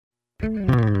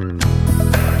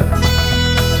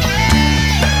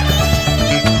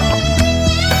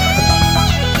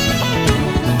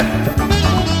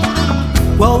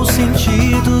Qual o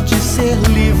sentido de ser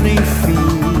livre, enfim?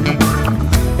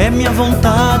 É minha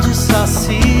vontade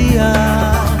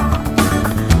saciar,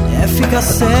 é ficar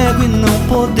cego e não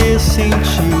poder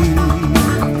sentir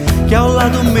que ao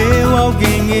lado meu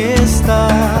alguém está.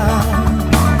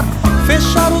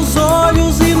 Fechar os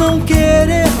olhos e não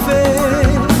querer ver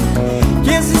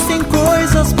que existem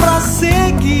coisas pra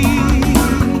seguir.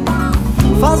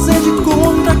 Fazer de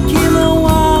conta que não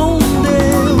há um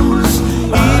Deus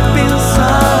e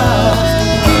pensar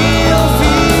que eu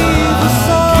vivo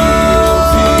só.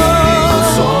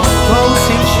 Qual o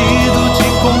sentido de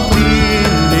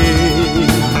compreender?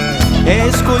 É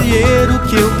escolher o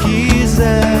que eu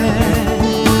quiser,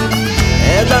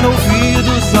 é dar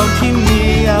ouvidos ao que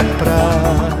me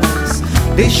apraz,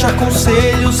 deixar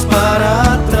conselhos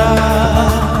para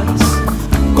trás,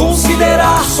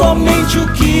 considerar somente o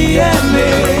que é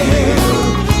meu,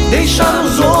 deixar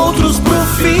os outros pro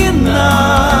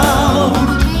final.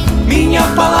 Minha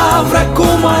palavra é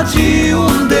como a de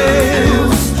um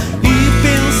Deus e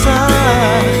pensar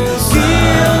que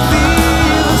eu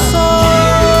vivo só.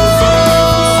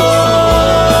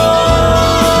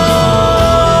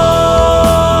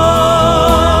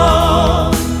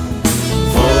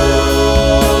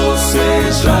 Você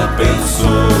já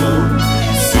pensou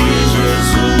se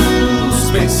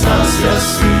Jesus pensasse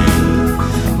assim?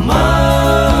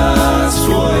 Mas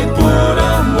foi por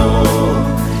amor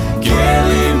que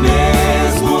Ele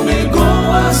mesmo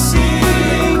negou a si.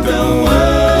 Então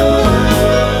ame,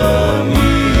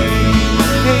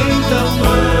 então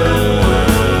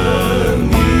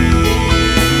ame,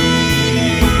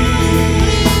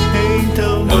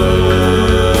 então ame.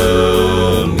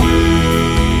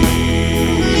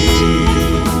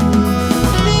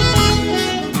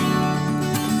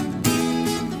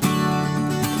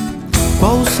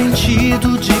 Qual o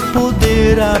sentido de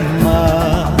poder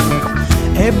amar?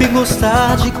 É bem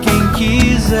gostar de quem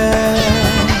quiser,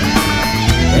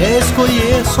 é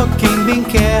escolher só quem bem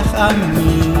quer a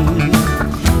mim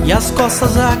e as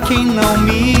costas a quem não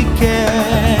me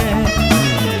quer.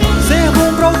 Ser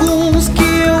bom pra alguns que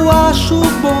eu acho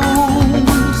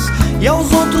bons e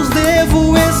aos outros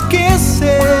devo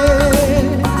esquecer.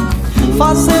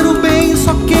 Fazer o bem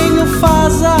só quem o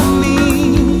faz a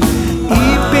mim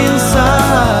e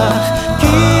pensar que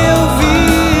eu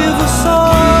vivo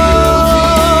só.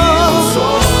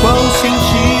 Qual o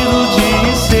sentido de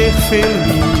ser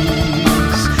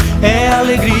feliz? É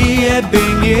alegria, é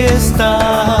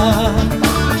bem-estar,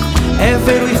 é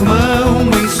ver o irmão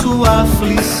em sua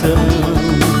aflição,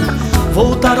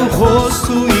 voltar o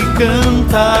rosto e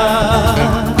cantar,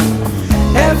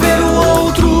 é ver o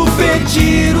outro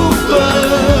pedir o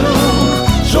pão